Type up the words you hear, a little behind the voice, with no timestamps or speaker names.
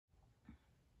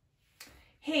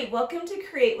Hey, welcome to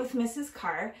Create with Mrs.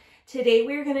 Carr. Today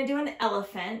we're going to do an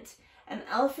elephant, and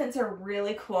elephants are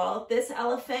really cool. This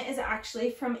elephant is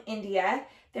actually from India.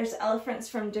 There's elephants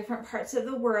from different parts of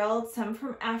the world, some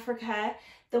from Africa.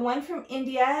 The one from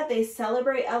India, they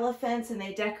celebrate elephants and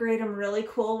they decorate them really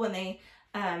cool when they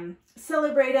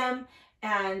celebrate them,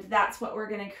 and that's what we're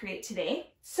going to create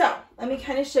today. So let me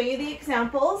kind of show you the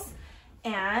examples,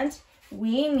 and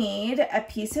we need a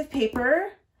piece of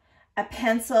paper, a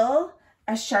pencil,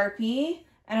 a Sharpie,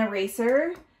 an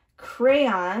eraser,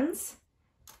 crayons,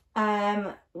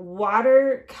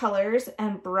 watercolors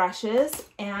and brushes,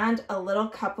 and a little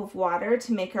cup of water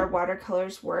to make our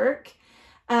watercolors work.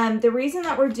 The reason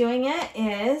that we're doing it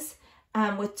is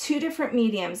with two different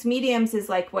mediums. Mediums is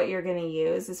like what you're going to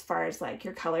use as far as like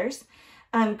your colors.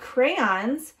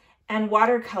 Crayons and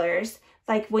watercolors,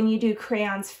 like when you do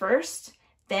crayons first,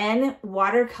 then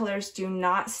watercolors do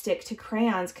not stick to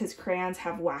crayons because crayons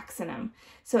have wax in them.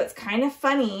 So it's kind of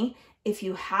funny, if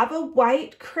you have a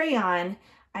white crayon,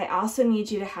 I also need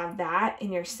you to have that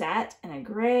in your set, and a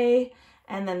gray,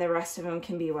 and then the rest of them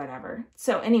can be whatever.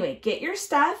 So anyway, get your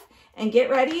stuff and get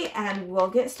ready and we'll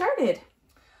get started.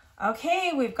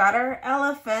 Okay, we've got our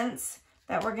elephants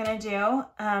that we're gonna do.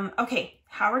 Okay,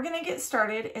 how we're gonna get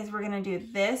started is we're gonna do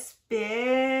this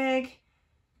big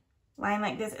line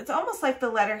like this. It's almost like the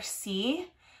letter C,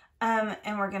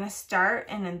 and we're gonna start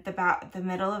in about the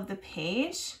middle of the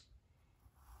page.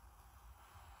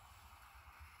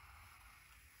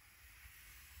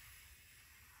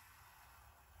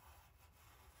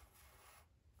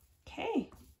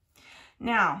 Okay,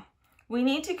 now we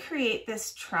need to create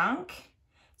this trunk.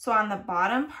 So on the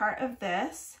bottom part of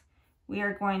this, we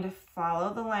are going to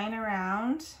follow the line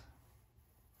around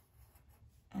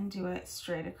and do it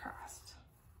straight across.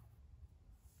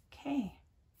 Okay.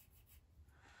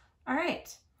 All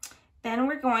right. Then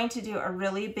we're going to do a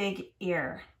really big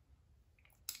ear.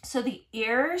 So the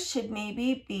ear should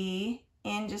maybe be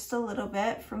in just a little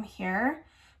bit from here,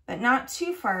 but not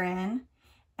too far in.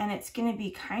 And it's going to be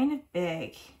kind of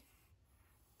big.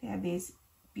 They have these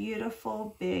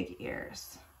beautiful big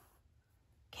ears.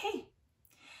 Okay.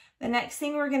 The next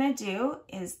thing we're going to do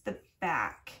is the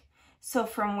back. So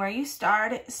from where you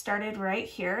started right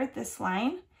here, this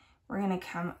line, we're going to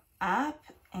come up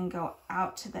and go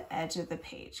out to the edge of the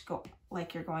page. Go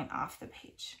like you're going off the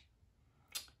page.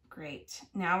 Great.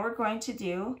 Now we're going to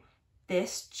do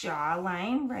this jaw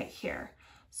line right here.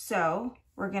 So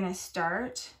we're going to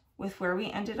start with where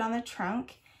we ended on the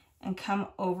trunk and come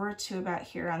over to about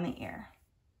here on the ear.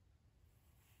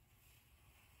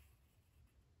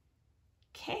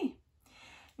 Okay.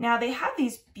 Now they have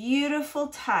these beautiful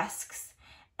tusks,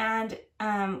 and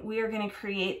we are going to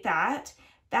create that.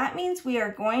 That means we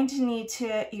are going to need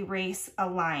to erase a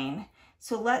line.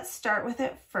 So let's start with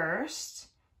it first.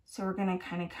 So we're going to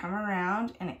kind of come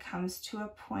around and it comes to a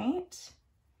point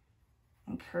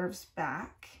and curves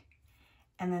back.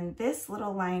 And then this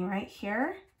little line right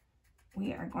here,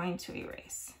 we are going to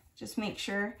erase. Just make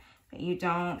sure that you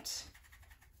don't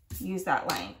use that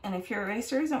line. And if your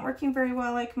eraser isn't working very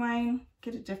well like mine,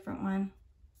 get a different one.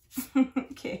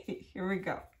 Okay, here we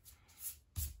go.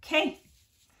 Okay.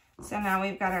 So now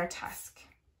we've got our tusk.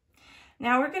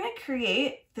 Now we're going to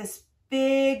create this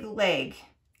big leg,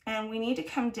 and we need to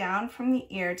come down from the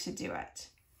ear to do it.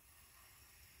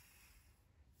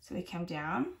 So we come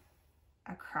down,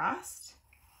 across,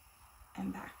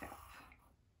 and back up.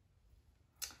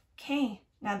 Okay,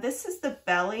 now this is the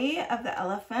belly of the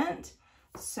elephant,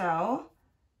 so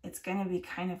it's going to be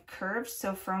kind of curved.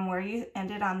 So from where you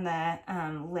ended on the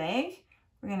leg,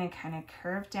 we're going to kind of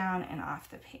curve down and off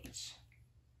the page.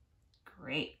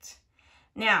 Great.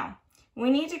 Now, we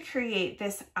need to create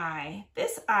this eye.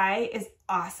 This eye is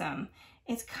awesome.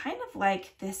 It's kind of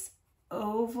like this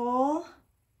oval,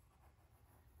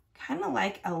 kind of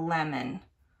like a lemon,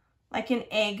 like an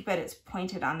egg, but it's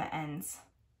pointed on the ends.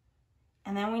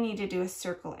 And then we need to do a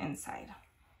circle inside.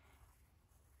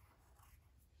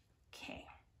 Okay.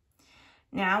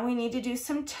 Now we need to do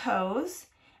some toes,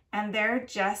 and they're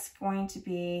just going to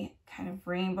be kind of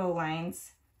rainbow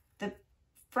lines. The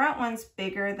front one's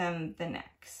bigger than the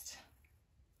next.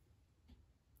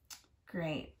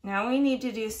 Great. Now we need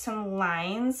to do some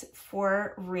lines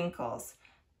for wrinkles,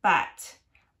 but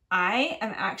I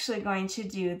am actually going to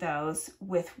do those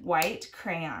with white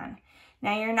crayon.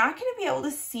 Now you're not going to be able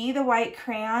to see the white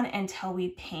crayon until we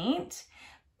paint,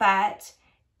 but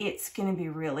it's going to be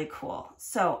really cool.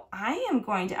 So I am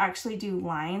going to actually do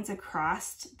lines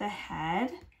across the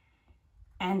head,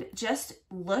 and just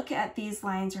look at these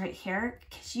lines right here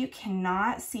because you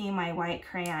cannot see my white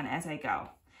crayon as I go,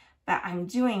 but I'm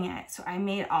doing it. So I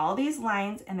made all these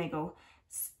lines and they go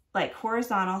like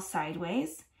horizontal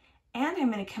sideways. And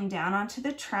I'm going to come down onto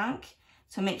the trunk.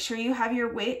 So make sure you have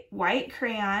your white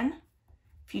crayon.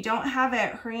 If you don't have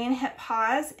it, hurry and hit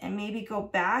pause and maybe go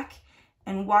back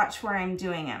and watch where I'm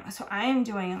doing them. So I am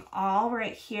doing them all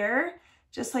right here,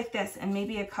 just like this, and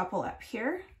maybe a couple up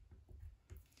here.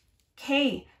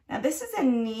 Okay, now this is a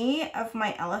knee of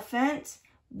my elephant.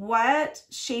 What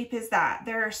shape is that?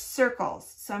 There are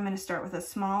circles. So I'm going to start with a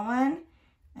small one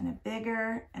and a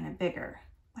bigger and a bigger.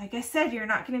 Like I said, you're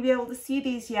not going to be able to see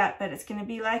these yet, but it's going to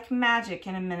be like magic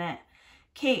in a minute.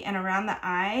 Okay, and around the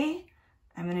eye,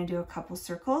 I'm going to do a couple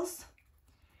circles.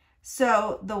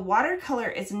 So the watercolor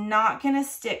is not going to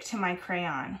stick to my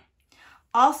crayon.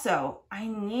 Also, I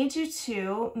need you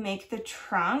to make the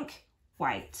trunk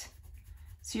white.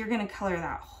 So you're going to color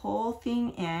that whole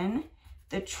thing in.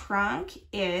 The trunk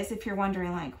is, if you're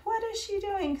wondering like, what is she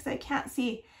doing? Because I can't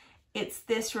see. It's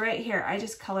this right here. I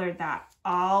just colored that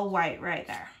all white right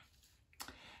there.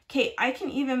 Okay, I can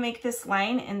even make this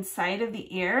line inside of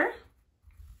the ear.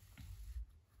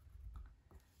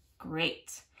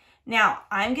 Great. Now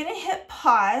I'm going to hit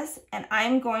pause and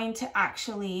I'm going to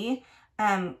actually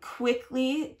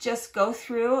quickly just go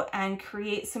through and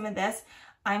create some of this.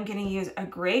 I'm going to use a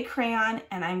gray crayon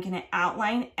and I'm going to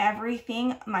outline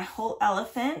everything, my whole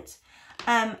elephant.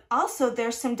 Also,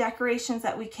 there's some decorations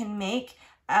that we can make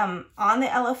on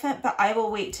the elephant, but I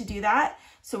will wait to do that.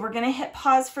 So we're going to hit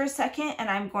pause for a second and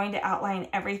I'm going to outline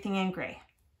everything in gray.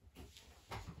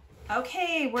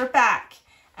 Okay, we're back.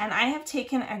 And I have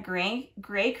taken a gray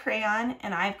crayon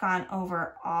and I've gone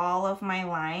over all of my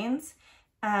lines.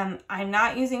 I'm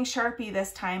not using Sharpie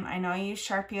this time. I know I use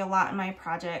Sharpie a lot in my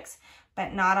projects,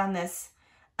 but not on this.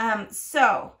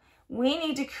 So we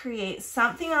need to create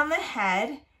something on the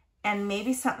head and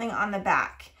maybe something on the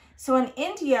back. So in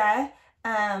India,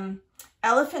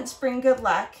 elephants bring good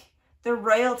luck. The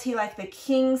royalty, like the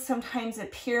kings, sometimes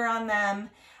appear on them.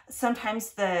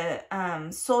 Sometimes the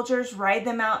soldiers ride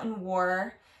them out in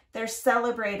war. They're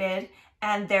celebrated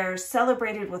and they're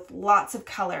celebrated with lots of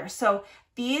color. So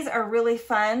these are really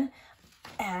fun.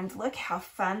 And look how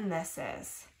fun this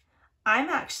is. I'm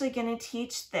actually going to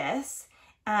teach this.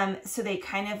 So they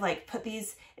kind of like put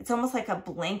these, it's almost like a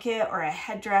blanket or a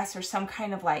headdress or some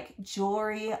kind of like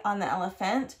jewelry on the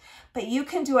elephant, but you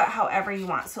can do it however you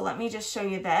want. So let me just show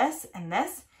you this, and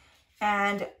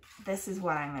this is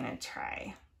what I'm going to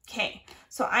try. Okay,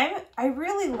 so I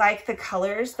really like the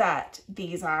colors that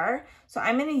these are. So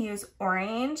I'm going to use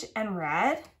orange and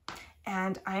red,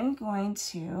 and I'm going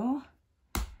to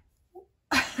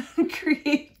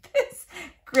create this.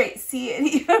 Great, see, it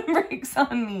even breaks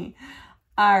on me.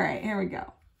 All right, here we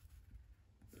go.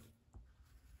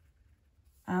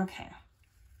 Okay,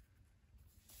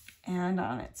 and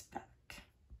on its back.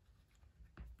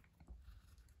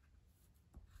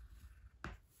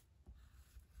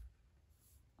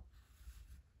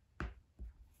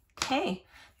 Okay,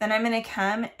 then I'm going to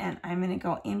come and I'm going to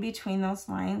go in between those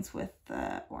lines with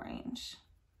the orange.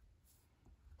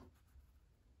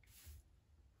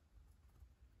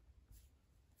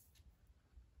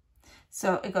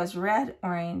 So it goes red,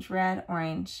 orange, red,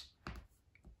 orange.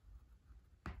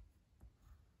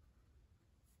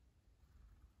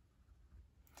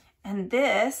 And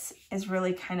this is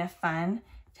really kind of fun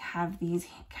to have these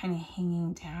kind of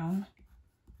hanging down.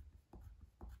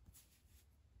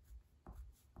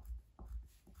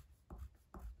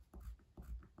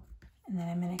 And then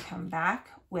I'm going to come back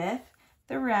with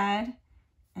the red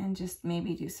and just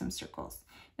maybe do some circles.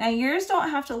 Now yours don't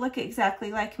have to look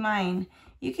exactly like mine.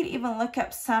 You could even look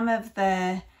up some of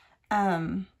the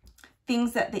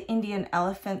things that the Indian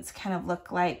elephants kind of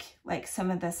look like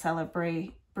some of the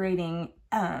celebrating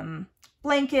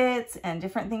blankets and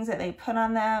different things that they put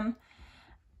on them.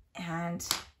 And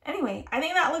anyway, I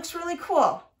think that looks really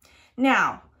cool.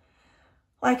 Now,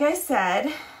 like I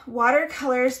said,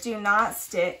 watercolors do not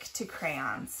stick to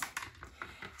crayons.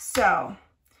 So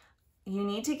you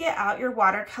need to get out your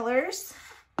watercolors,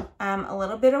 a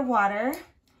little bit of water,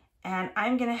 and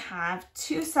I'm gonna have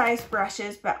 2 size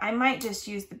brushes, but I might just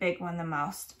use the big one the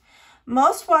most.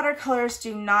 Most watercolors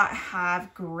do not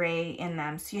have gray in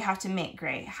them, so you have to make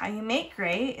gray. How you make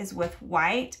gray is with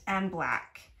white and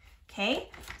black. Okay,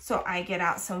 so I get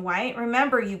out some white.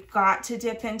 Remember, you've got to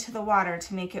dip into the water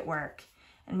to make it work.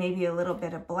 And maybe a little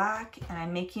bit of black, and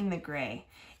I'm making the gray.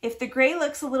 If the gray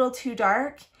looks a little too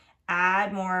dark,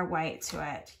 add more white to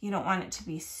it. You don't want it to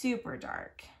be super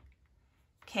dark.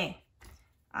 Okay,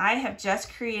 I have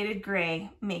just created gray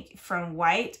from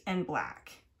white and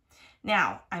black.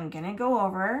 Now I'm gonna go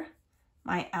over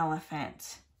my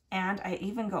elephant, and I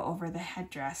even go over the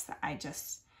headdress that I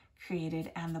just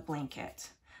created and the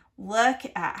blanket. Look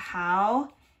at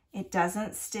how it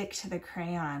doesn't stick to the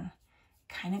crayon.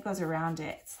 It kind of goes around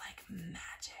it. It's like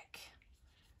magic.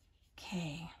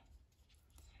 Okay.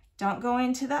 Don't go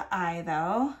into the eye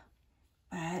though,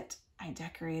 but I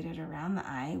decorated around the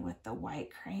eye with the white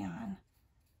crayon.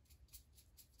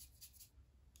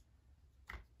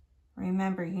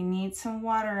 Remember, you need some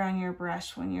water on your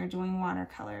brush when you're doing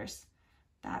watercolors.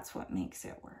 That's what makes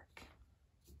it work.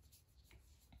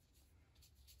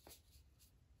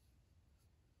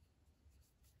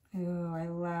 Ooh, I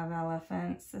love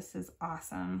elephants. This is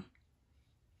awesome.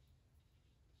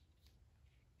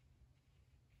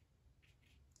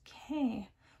 Okay,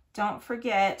 don't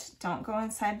forget, don't go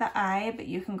inside the eye, but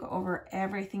you can go over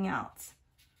everything else.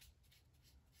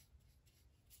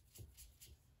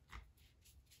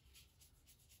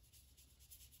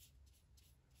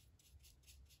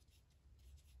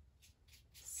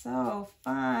 So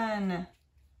fun.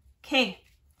 Okay,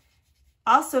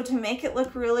 also to make it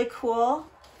look really cool,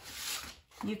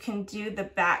 you can do the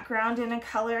background in a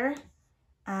color.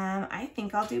 I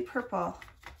think I'll do purple.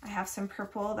 I have some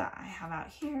purple that I have out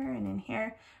here and in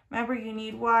here. Remember, you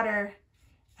need water,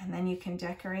 and then you can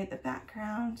decorate the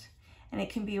background, and it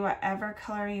can be whatever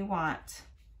color you want.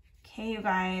 Okay, you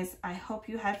guys, I hope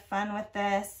you had fun with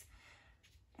this,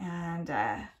 and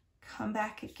come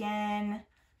back again.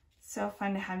 So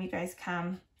fun to have you guys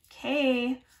come.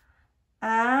 Okay.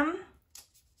 Oh,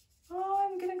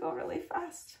 I'm gonna go really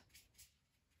fast.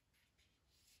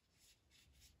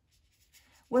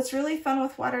 What's really fun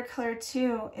with watercolor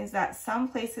too is that some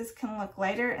places can look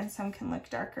lighter and some can look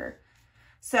darker.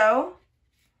 So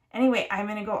anyway, I'm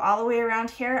gonna go all the way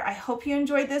around here. I hope you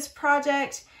enjoyed this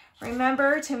project.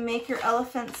 Remember to make your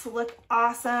elephants look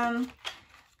awesome,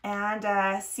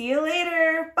 and see you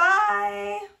later.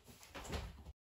 Bye.